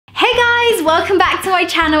guys, welcome back to my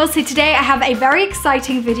channel. So today I have a very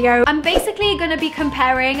exciting video. I'm basically going to be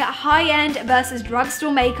comparing high-end versus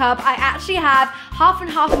drugstore makeup. I actually have half and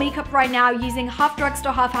half makeup right now using half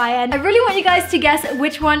drugstore, half high-end. I really want you guys to guess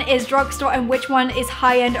which one is drugstore and which one is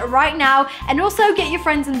high-end right now, and also get your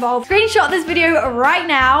friends involved. Screenshot this video right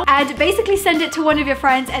now and basically send it to one of your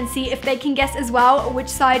friends and see if they can guess as well which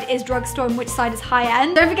side is drugstore and which side is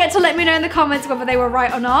high-end. Don't forget to let me know in the comments whether they were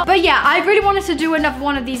right or not. But yeah, I really wanted to do another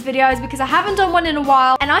one of these videos because I haven't done one in a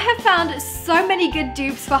while, and I have found so many good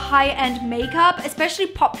dupes for high-end makeup, especially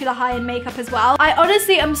popular high-end makeup as well. I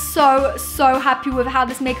honestly am so happy with how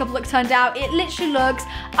this makeup look turned out. It literally looks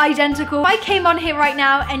identical. If I came on here right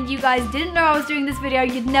now and you guys didn't know I was doing this video,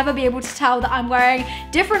 you'd never be able to tell that I'm wearing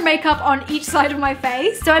different makeup on each side of my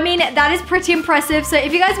face. So I mean, that is pretty impressive. So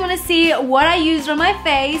if you guys want to see what I used on my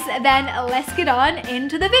face, then let's get on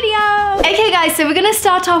into the video. Okay guys, so we're going to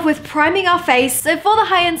start off with priming our face. So for the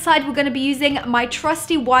high-end side, we're going to be using my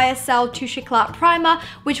trusty YSL Touche Éclat primer,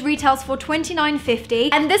 which retails for $29.50.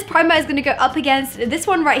 And this primer is going to go up against this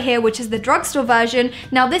one right here, which is the drugstore version.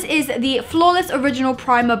 Now this is the Flawless Original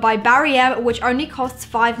Primer by Barry M, which only costs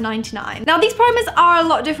 $5.99. Now these primers are a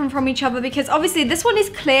lot different from each other because obviously this one is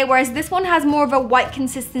clear, whereas this one has more of a white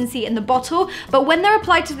consistency in the bottle. But when they're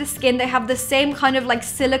applied to the skin, they have the same kind of like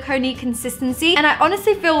silicone-y consistency. And I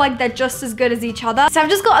honestly feel like they're just as good as each other. So I've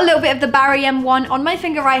just got a little bit of the Barry M one on my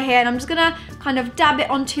finger right here, and I'm just gonna kind of dab it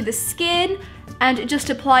onto the skin and just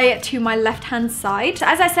apply it to my left-hand side. So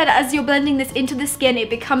as I said, as you're blending this into the skin, it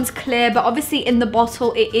becomes clear, but obviously in the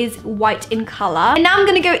bottle, it is white in color. And now I'm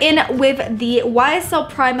gonna go in with the YSL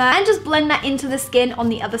primer and just blend that into the skin on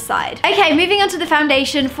the other side. Okay, moving on to the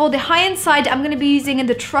foundation. For the high-end side, I'm gonna be using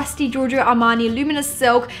the trusty Giorgio Armani Luminous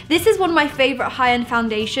Silk. This is one of my favorite high-end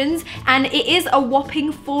foundations, and it is a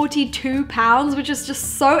whopping £42, which is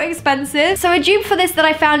just so expensive. So a dupe for this that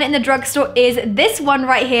I found in the drugstore is this one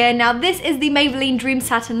right here. Now this is the Maybelline Dream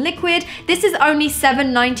Satin Liquid. This is only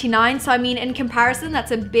 $7.99, so I mean, in comparison,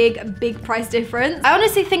 that's a big price difference. I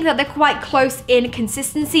honestly think that they're quite close in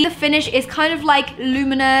consistency. The finish is kind of like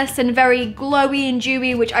luminous and very glowy and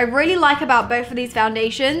dewy, which I really like about both of these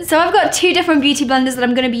foundations. So I've got two different beauty blenders that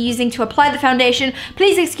I'm going to be using to apply the foundation.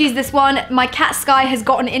 Please excuse this one. My cat Sky has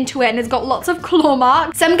gotten into it and it's got lots of claw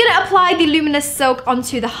marks. So I'm going to apply the Luminous Silk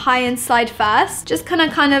onto the high-end side first. Just kind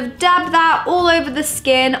of dab that all over the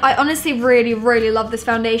skin. I honestly really love this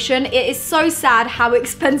foundation. It is so sad how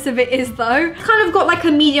expensive it is though. Kind of got like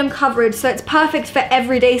a medium coverage, so it's perfect for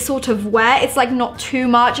everyday sort of wear. It's like not too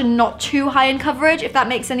much and not too high in coverage, if that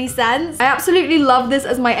makes any sense. I absolutely love this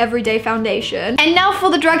as my everyday foundation. And now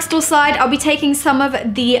for the drugstore side, I'll be taking some of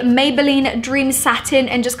the Maybelline Dream Satin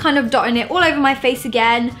and just kind of dotting it all over my face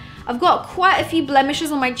again. I've got quite a few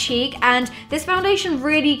blemishes on my cheek, and this foundation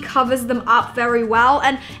really covers them up very well.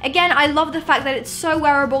 And again, I love the fact that it's so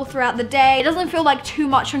wearable throughout the day. It doesn't feel like too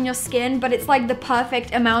much on your skin, but it's like the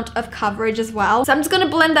perfect amount of coverage as well. So I'm just gonna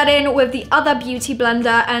blend that in with the other beauty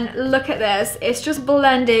blender, and look at this. It's just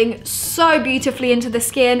blending so beautifully into the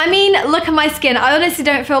skin. I mean, look at my skin. I honestly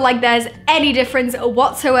don't feel like there's any difference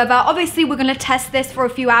whatsoever. Obviously, we're gonna test this for a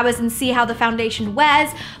few hours and see how the foundation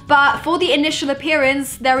wears, but for the initial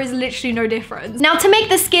appearance, there is literally no difference. Now to make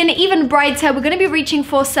the skin even brighter, we're going to be reaching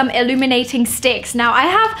for some illuminating sticks. Now I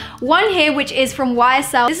have one here which is from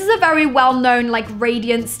YSL. This is a very well-known like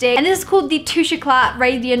radiant stick, and this is called the Touche Éclat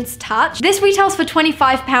Radiance Touch. This retails for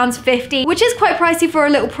 £25.50, which is quite pricey for a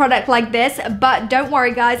little product like this, but don't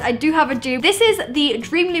worry guys, I do have a dupe. This is the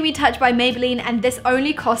Dream Lumi Touch by Maybelline, and this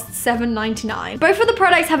only costs $7.99. Both of the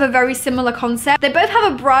products have a very similar concept. They both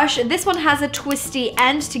have a brush. This one has a twisty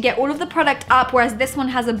end to get all of the product up, whereas this one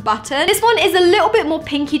has a button. This one is a little bit more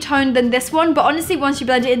pinky toned than this one, but honestly, once you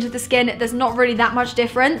blend it into the skin, there's not really that much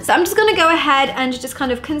difference. So I'm just gonna go ahead and just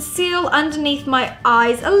kind of conceal underneath my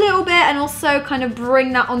eyes a little bit, and also kind of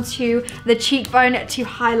bring that onto the cheekbone to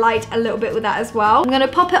highlight a little bit with that as well. I'm gonna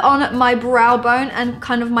pop it on my brow bone and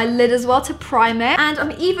kind of my lid as well to prime it. And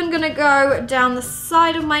I'm even gonna go down the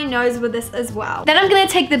side of my nose with this as well. Then I'm gonna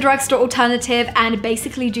take the drugstore alternative and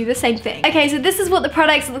basically do the same thing. Okay, so this is what the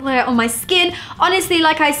products look like on my skin. Honestly,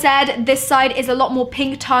 like I said, this side is a lot more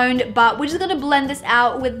pink toned, but we're just gonna blend this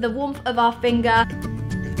out with the warmth of our finger.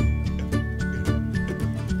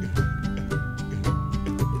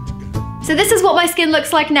 So So this is what my skin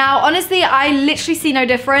looks like now. Honestly, I literally see no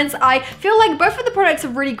difference. I feel like both of the products are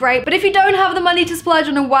really great, but if you don't have the money to splurge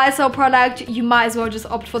on a YSL product, you might as well just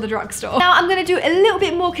opt for the drugstore. Now I'm gonna do a little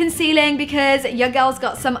bit more concealing because your girl's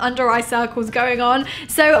got some under eye circles going on.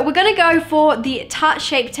 So we're gonna go for the Tarte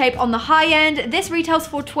Shape Tape on the high end. This retails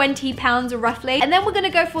for £20 roughly. And then we're gonna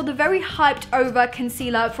go for the very hyped over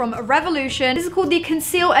concealer from Revolution. This is called the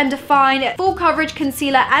Conceal and Define Full Coverage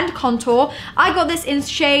Concealer and Contour. I got this in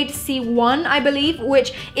shade C1, I believe,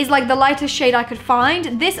 which is like the lightest shade I could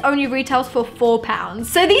find. This only retails for £4.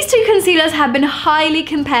 So these two concealers have been highly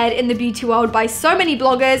compared in the beauty world by so many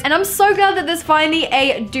bloggers, and I'm so glad that there's finally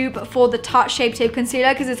a dupe for the Tarte Shape Tape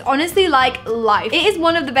concealer because it's honestly like life. It is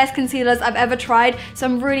one of the best concealers I've ever tried, so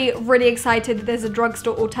I'm really excited that there's a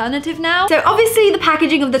drugstore alternative now. So obviously the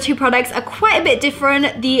packaging of the two products are quite a bit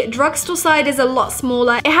different. The drugstore side is a lot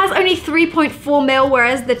smaller. It has only 3.4 mil,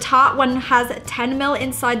 whereas the Tarte one has 10 mil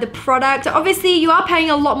inside the product. So obviously you are paying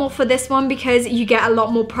a lot more for this one because you get a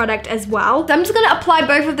lot more product as well. So I'm just gonna apply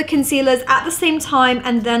both of the concealers at the same time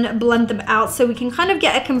and then blend them out so we can kind of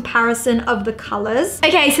get a comparison of the colors.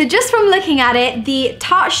 Okay, so just from looking at it, the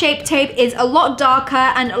Tarte Shape Tape is a lot darker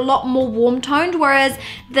and a lot more warm toned, whereas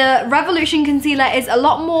the Revolution concealer is a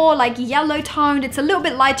lot more like yellow toned. It's a little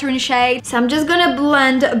bit lighter in shade. So I'm just gonna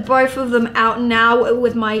blend both of them out now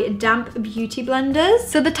with my damp beauty blenders.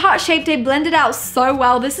 So the Tarte Shape Tape blended out so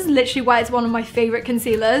well. This is literally why it's one of my favorite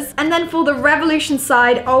concealers. And then for the Revolution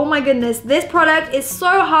side, oh my goodness, this product is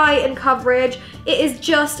so high in coverage. It is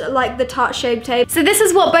just like the Tarte Shape Tape. So this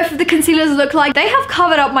is what both of the concealers look like. They have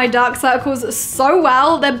covered up my dark circles so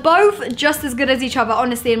well. They're both just as good as each other,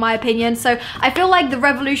 honestly, in my opinion. So I feel like the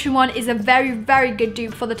Revolution one is a very good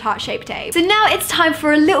dupe for the Tarte Shape Tape. So now it's time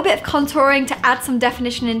for a little bit of contouring to add some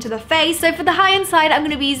definition into the face. So for the high-end side, I'm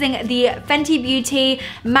gonna be using the Fenty Beauty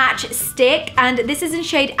Match Stick, and this is in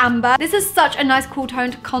shade Amber. This is such a nice cool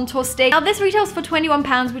toned contour stick. Now this retails for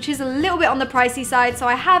 £21, which is a little bit on the pricey side. So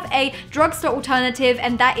I have a drugstore alternative,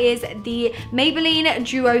 and that is the Maybelline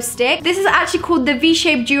Duo Stick. This is actually called the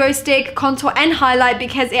V-Shape Duo Stick Contour and Highlight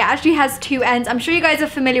because it actually has two ends. I'm sure you guys are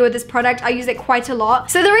familiar with this product. I use it quite a lot.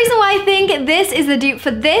 So the reason why I think this is the dupe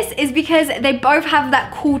for this is because they both have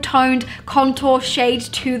that cool toned contour shade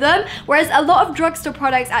to them, whereas a lot of drugstore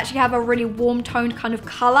products actually have a really warm toned kind of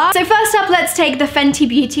color. So first up, let's take the Fenty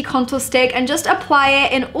Beauty Contour Stick and just apply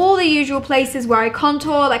it in all the usual places where I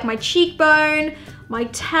contour, like my cheekbone, my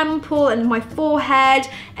temple and my forehead,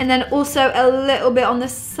 and then also a little bit on the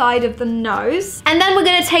side of the nose. And then we're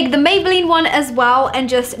gonna take the Maybelline one as well and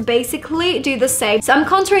just basically do the same. So I'm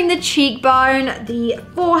contouring the cheekbone, the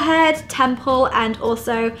forehead, temple, and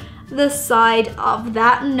also the side of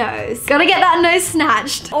that nose. Gotta get that nose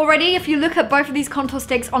snatched. Already, if you look at both of these contour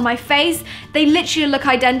sticks on my face, they literally look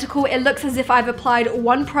identical. It looks as if I've applied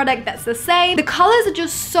one product that's the same. The colors are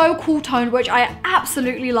just so cool toned, which I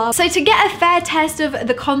absolutely love. So to get a fair test of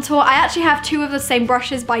the contour, I actually have two of the same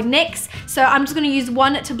brushes by NYX. So I'm just gonna use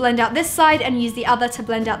one to blend out this side and use the other to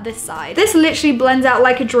blend out this side. This literally blends out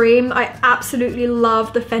like a dream. I absolutely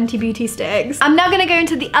love the Fenty Beauty sticks. I'm now gonna go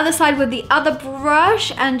into the other side with the other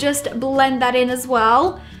brush and just blend that in as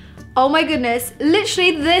well. Oh my goodness,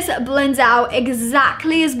 literally this blends out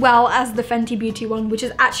exactly as well as the Fenty Beauty one, which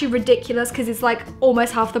is actually ridiculous because it's like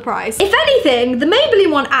almost half the price. If anything, the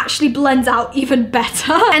Maybelline one actually blends out even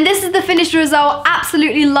better. And this is the finished result.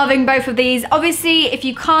 Absolutely loving both of these. Obviously, if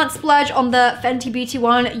you can't splurge on the Fenty Beauty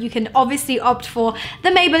one, you can obviously opt for the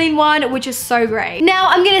Maybelline one, which is so great. Now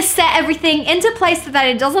I'm gonna set everything into place so that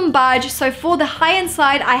it doesn't budge. So for the high-end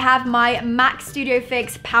side, I have my MAC Studio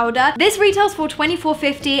Fix powder. This retails for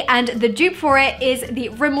 $24.50 and the dupe for it is the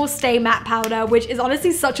RIMMEL Stay Matte powder, which is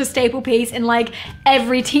honestly such a staple piece in like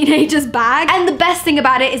every teenager's bag. And the best thing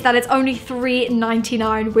about it is that it's only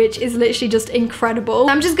 $3.99, which is literally just incredible.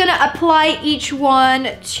 I'm just gonna apply each one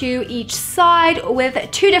to each side with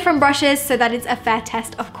two different brushes so that it's a fair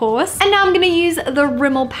test, of course. And now I'm gonna use the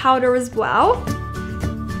RIMMEL powder as well.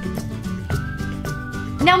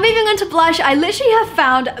 Now moving on to blush, I literally have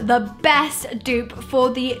found the best dupe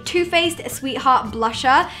for the Too Faced Sweetheart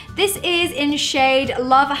Blusher. This is in shade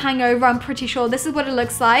Love Hangover. I'm pretty sure this is what it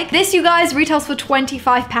looks like. This, you guys, retails for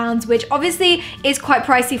 £25, which obviously is quite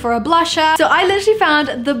pricey for a blusher. So I literally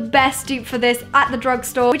found the best dupe for this at the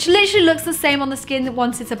drugstore, which literally looks the same on the skin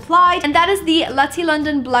once it's applied. And that is the Lutty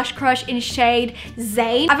London Blush Crush in shade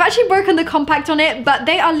Zane. I've actually broken the compact on it, but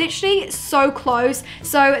they are literally so close.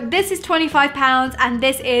 So this is £25 and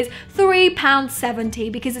this is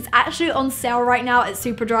 £3.70 because it's actually on sale right now at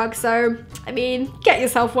Superdrug. So, I mean, get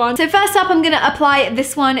yourself one. So first up, I'm gonna apply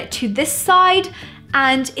this one to this side.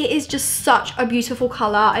 and it is just such a beautiful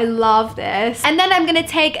color. I love this. And then I'm gonna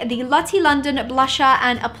take the Lutty London blusher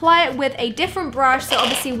and apply it with a different brush, so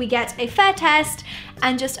obviously we get a fair test,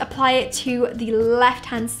 and just apply it to the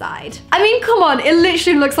left-hand side. I mean, come on, it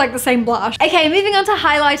literally looks like the same blush. Okay, moving on to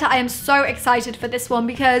highlighter. I am so excited for this one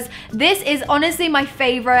because this is honestly my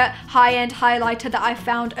favorite high-end highlighter that I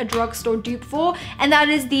found a drugstore dupe for, and that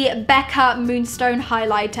is the Becca Moonstone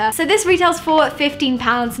highlighter. So this retails for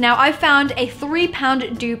 £15. Now, I found a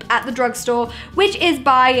 £3 dupe at the drugstore, which is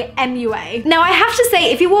by MUA. Now, I have to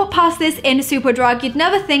say, if you walk past this in Superdrug, you'd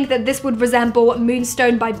never think that this would resemble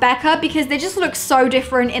Moonstone by Becca because they just look so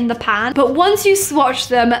different in the pan. But once you swatch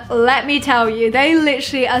them, let me tell you, they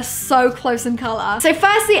literally are so close in color. So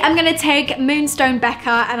firstly, I'm gonna take Moonstone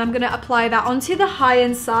Becca and I'm gonna apply that onto the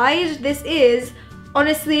high-end side. This is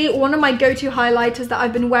honestly one of my go-to highlighters that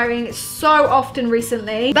I've been wearing so often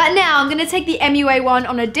recently. But now I'm gonna take the MUA one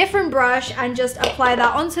on a different brush and just apply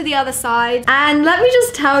that onto the other side. And let me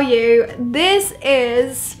just tell you, this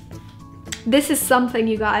is something,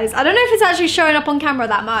 you guys. I don't know if it's actually showing up on camera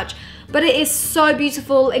that much, but it is so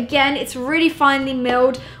beautiful. Again, it's really finely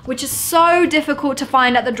milled, which is so difficult to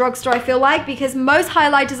find at the drugstore, I feel like, because most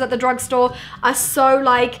highlighters at the drugstore are so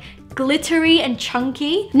like glittery and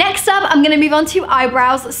chunky. Next up, I'm gonna move on to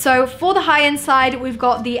eyebrows. So for the high-end side, we've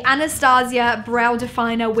got the Anastasia Brow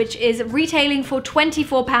Definer, which is retailing for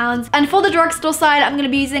 £24. And for the drugstore side, I'm gonna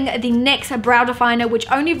be using the NYX Brow Definer, which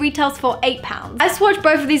only retails for £8. I swatched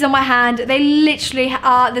both of these on my hand. They literally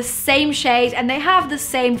are the same shade and they have the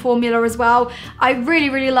same formula as well. I really,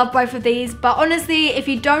 really love both of these. But honestly, if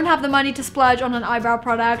you don't have the money to splurge on an eyebrow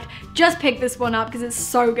product, just pick this one up because it's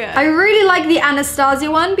so good. I really like the Anastasia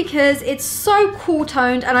one because it's so cool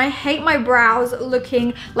toned, and I hate my brows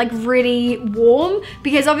looking like really warm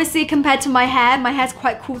because obviously compared to my hair's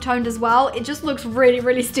quite cool toned as well. It just looks really,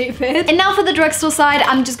 really stupid. And now for the drugstore side,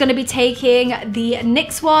 I'm just gonna be taking the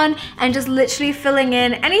NYX one and just literally filling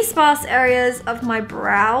in any sparse areas of my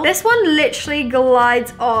brow. This one literally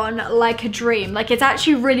glides on like a dream. Like, it's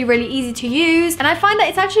actually really, really easy to use, and I find that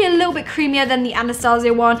it's actually a little bit creamier than the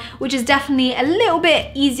Anastasia one, which is definitely a little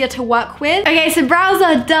bit easier to work with. Okay, so brows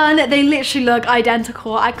are done. They literally look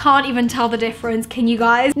identical. I can't even tell the difference, can you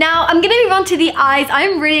guys? Now, I'm gonna move on to the eyes.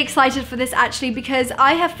 I'm really excited for this actually because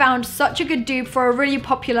I have found such a good dupe for a really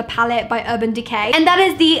popular palette by Urban Decay, and that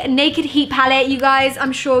is the Naked Heat palette. You guys,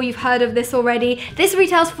 I'm sure you've heard of this already. This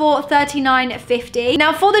retails for $39.50.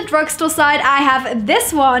 Now, for the drugstore side, I have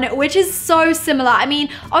this one, which is so similar. I mean,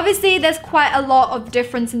 obviously, there's quite a lot of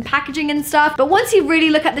difference in packaging and stuff, but once you really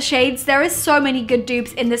look at the shades, there is so many good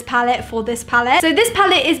dupes in this palette for this palette. So this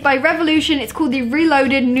palette is by Revolution. It's called the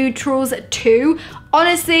Reloaded Neutrals 2.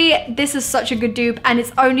 Honestly, this is such a good dupe and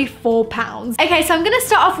it's only £4. Okay, so I'm gonna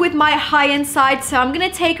start off with my high-end side. So I'm gonna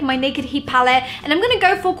take my Naked Heat palette and I'm gonna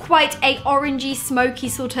go for quite a orangey, smoky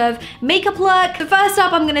sort of makeup look. So first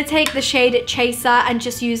up, I'm gonna take the shade Chaser and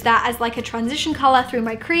just use that as like a transition color through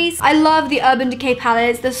my crease. I love the Urban Decay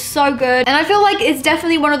palettes. They're so good. And I feel like it's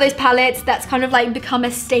definitely one of those palettes that's kind of like become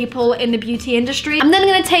a staple in the beauty industry. I'm then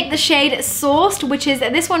gonna take the shade Sourced, which is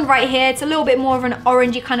this one right here. It's a little bit more of an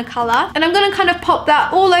orangey kind of color. And I'm gonna kind of pop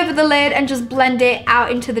that all over the lid and just blend it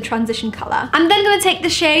out into the transition color. I'm then gonna take the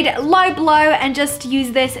shade Low Blow and just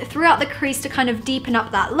use this throughout the crease to kind of deepen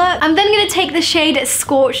up that look. I'm then gonna take the shade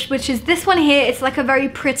Scorched, which is this one here. It's like a very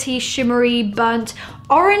pretty, shimmery, burnt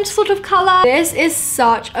orange sort of color. This is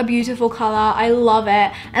such a beautiful color. I love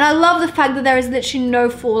it. And I love the fact that there is literally no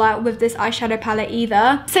fallout with this eyeshadow palette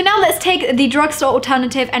either. So now let's take the drugstore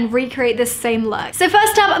alternative and recreate this same look. So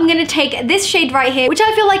first up, I'm gonna take this shade right here, which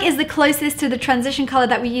I feel like is the closest to the transition color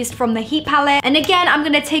that we used from the Heat palette. And again, I'm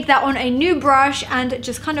gonna take that on a new brush and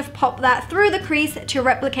just kind of pop that through the crease to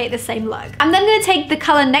replicate the same look. I'm then gonna take the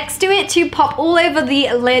color next to it to pop all over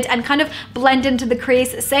the lid and kind of blend into the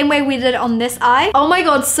crease, same way we did on this eye. Oh my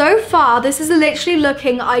god, so far this is literally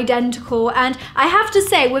looking identical, and I have to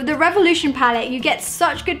say, with the Revolution palette, you get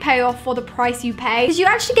such good payoff for the price you pay, because you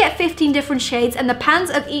actually get 15 different shades and the pans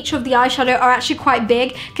of each of the eyeshadow are actually quite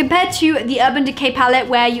big compared to the Urban Decay palette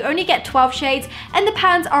where you only get 12 shades and the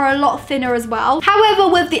pans are a lot thinner as well. However,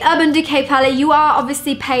 with the Urban Decay palette, you are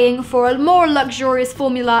obviously paying for a more luxurious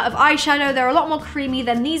formula of eyeshadow. They're a lot more creamy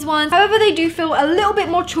than these ones. However, they do feel a little bit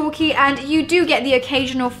more chalky and you do get the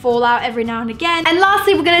occasional fallout every now and again. And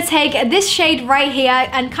lastly, we're gonna take this shade right here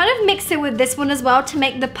and kind of mix it with this one as well to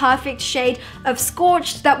make the perfect shade of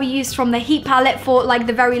Scorched that we used from the Heat palette for like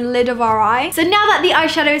the very lid of our eye. So now that the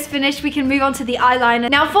eyeshadow is finished, we can move on to the eyeliner.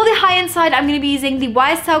 Now for the high-end side, I'm gonna be using the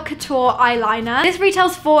YSL Couture eyeliner. This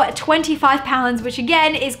retails for £25, which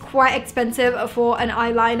again is quite expensive for an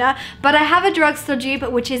eyeliner, but I have a drugstore dupe,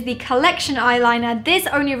 which is the collection eyeliner. This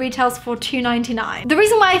only retails for £2.99. The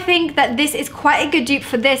reason why I think that this is quite a good dupe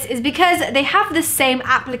for this is because they have the same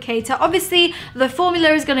applicator. Obviously, the formula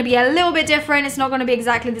is gonna be a little bit different. It's not gonna be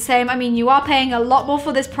exactly the same. I mean, you are paying a lot more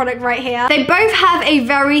for this product right here. They both have a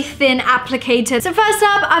very thin applicator. So first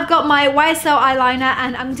up, I've got my YSL eyeliner,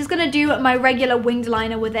 and I'm just gonna do my regular winged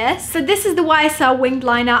liner with this. So this is the YSL winged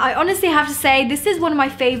liner. I honestly have to say, this is one of my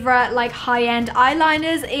favorite like high-end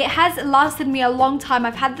eyeliners. It has lasted me a long time.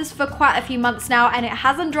 I've had this for quite a few months now, and it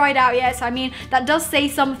hasn't dried out yet. So I mean, that does say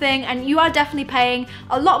something, and you are definitely paying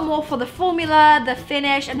a lot more for the formula, the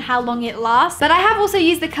finish, and how long it lasts. But I have also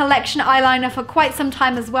used the collection eyeliner for quite some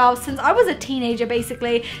time as well, since I was a teenager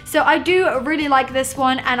basically. So I do really like this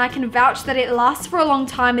one, and I can vouch that it lasts for a long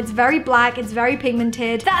time. It's very black, it's very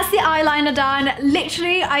pigmented. That's the eyeliner done.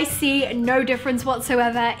 Literally, I see no difference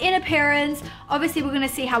whatsoever in appearance. Obviously, we're gonna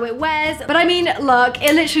see how it wears, but I mean, look,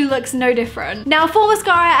 it literally looks no different. Now for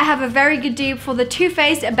mascara, I have a very good dupe for the Too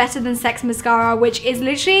Faced Better Than Sex mascara, which is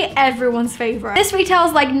literally everyone's favorite. This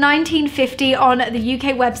retails like $19.50 on the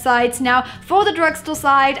UK websites. Now for the drugstore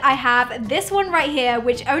side, I have this one right here,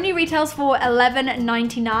 which only retails for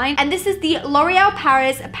 $11.99, and this is the L'Oreal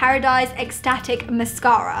Paris Paradise Ecstatic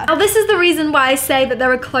Mascara. Now this is the reason why I say that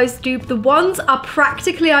they're a close dupe. The ones are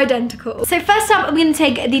practically identical. So first up, I'm gonna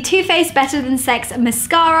take the Too Faced Better Than Sex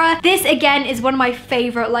mascara. This again is one of my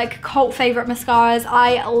favorite, like cult favorite mascaras.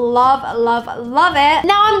 I love, love, love it.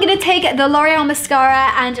 Now I'm gonna take the L'Oreal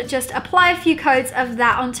mascara and just apply a few coats of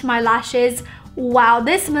that onto my lashes. Wow,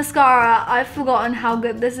 this mascara, I've forgotten how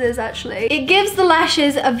good this is actually. It gives the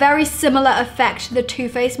lashes a very similar effect to the Too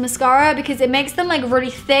Faced mascara because it makes them like really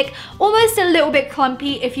thick, almost a little bit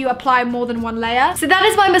clumpy if you apply more than one layer. So that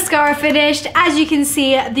is my mascara finished. As you can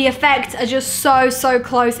see, the effects are just so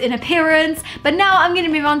close in appearance. But now I'm gonna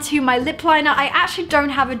move on to my lip liner. I actually don't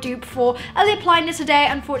have a dupe for a lip liner today,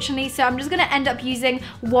 unfortunately, so I'm just gonna end up using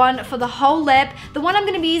one for the whole lip. The one I'm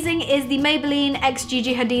gonna be using is the Maybelline X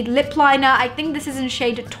Gigi Hadid lip liner. I think this is in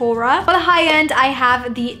shade Tora. For the high end, I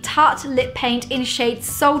have the Tarte lip paint in shade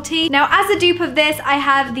Salty. Now, as a dupe of this, I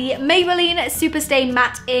have the Maybelline Superstay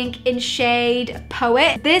Matte Ink in shade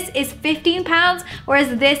Poet. This is £15,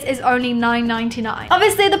 whereas this is only $9.99.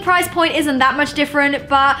 Obviously, the price point isn't that much different,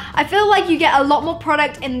 but I feel like you get a lot more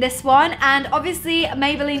product in this one, and obviously,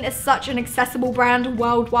 Maybelline is such an accessible brand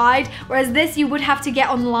worldwide, whereas this you would have to get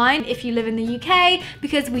online if you live in the UK,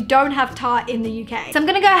 because we don't have Tarte in the UK. So I'm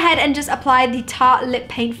gonna go ahead and just apply the Tarte lip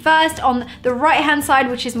paint first on the right hand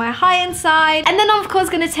side, which is my high-end side, and then I'm of course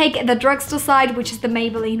gonna take the drugstore side, which is the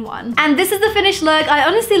Maybelline one. And this is the finished look. I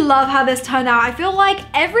honestly love how this turned out. I feel like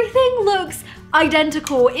everything looks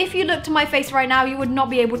identical. If you look to my face right now, you would not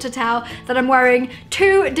be able to tell that I'm wearing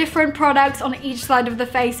two different products on each side of the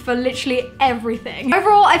face for literally everything.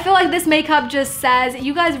 Overall, I feel like this makeup just says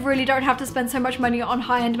you guys really don't have to spend so much money on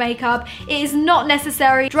high-end makeup. It is not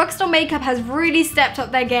necessary. Drugstore makeup has really stepped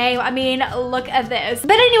up their game. I mean, look at this.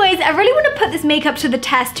 But anyways, I really want to put this makeup to the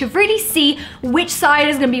test to really see which side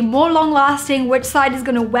is going to be more long-lasting, which side is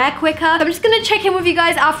going to wear quicker. So I'm just going to check in with you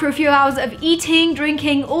guys after a few hours of eating,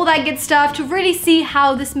 drinking, all that good stuff to really see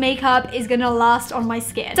how this makeup is gonna last on my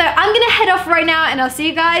skin. So I'm gonna head off right now, and I'll see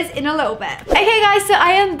you guys in a little bit. Okay guys, so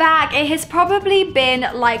I am back. It has probably been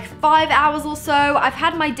like 5 hours or so. I've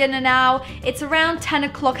had my dinner now. It's around 10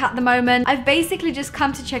 o'clock at the moment. I've basically just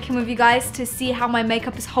come to check in with you guys to see how my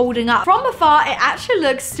makeup is holding up. From afar, it actually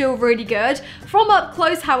looks still really good. From up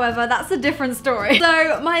close, however, that's a different story.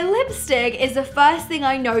 So my lipstick is the first thing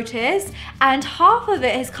I noticed, and half of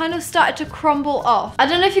it has kind of started to crumble off. I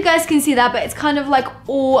don't know if you guys can see that, but it's kind of like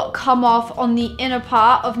all come off on the inner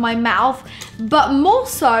part of my mouth, but more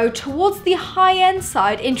so towards the high-end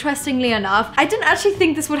side. Interestingly enough, I didn't actually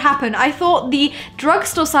think this would happen. I thought the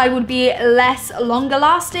drugstore side would be less longer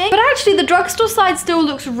lasting, but actually the drugstore side still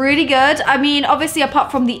looks really good. I mean, obviously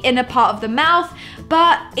apart from the inner part of the mouth,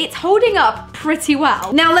 but it's holding up pretty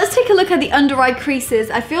well. Now let's take a look at the under eye creases.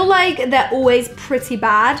 I feel like they're always pretty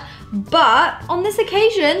bad, but on this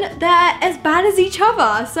occasion, they're as bad as each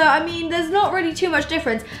other. So, I mean, there's not really too much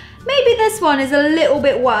difference. Maybe this one is a little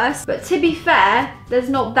bit worse, but to be fair, there's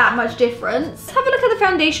not that much difference. Let's have a look at the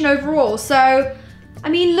foundation overall. So, I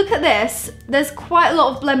mean, look at this. There's quite a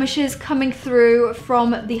lot of blemishes coming through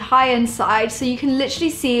from the high-end side, so you can literally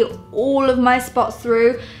see all of my spots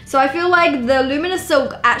through. So I feel like the Luminous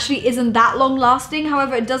Silk actually isn't that long lasting.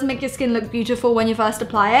 However, it does make your skin look beautiful when you first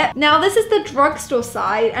apply it. Now, this is the drugstore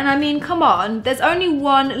side, and I mean, come on, there's only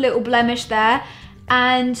one little blemish there,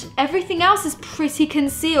 and everything else is pretty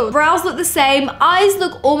concealed. Brows look the same, eyes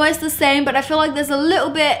look almost the same, but I feel like there's a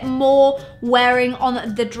little bit more wearing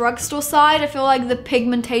on the drugstore side. I feel like the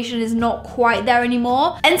pigmentation is not quite there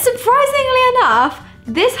anymore. And surprisingly enough,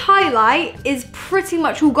 this highlight is pretty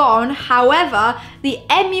much all gone. However, the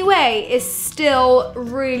MUA is still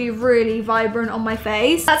really, really vibrant on my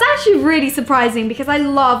face. That's actually really surprising because I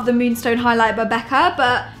love the Moonstone highlight by Becca,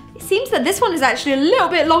 but it seems that this one is actually a little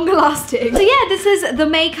bit longer lasting. So yeah, this is the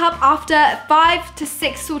makeup after 5 to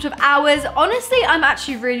 6 sort of hours. Honestly, I'm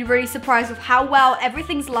actually really, really surprised with how well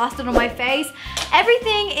everything's lasted on my face.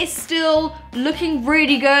 Everything is still looking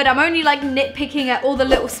really good. I'm only like nitpicking at all the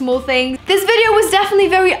little small things. This video was definitely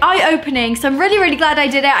very eye-opening, so I'm really, really glad I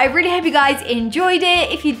did it. I really hope you guys enjoyed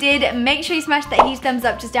it. If you did, make sure you smash that huge thumbs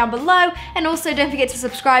up just down below, and also don't forget to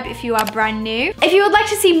subscribe if you are brand new. If you would like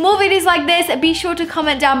to see more videos like this, be sure to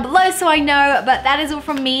comment down below so I know. But that is all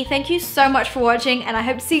from me. Thank you so much for watching, and I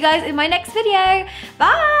hope to see you guys in my next video.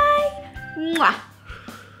 Bye! Mwah.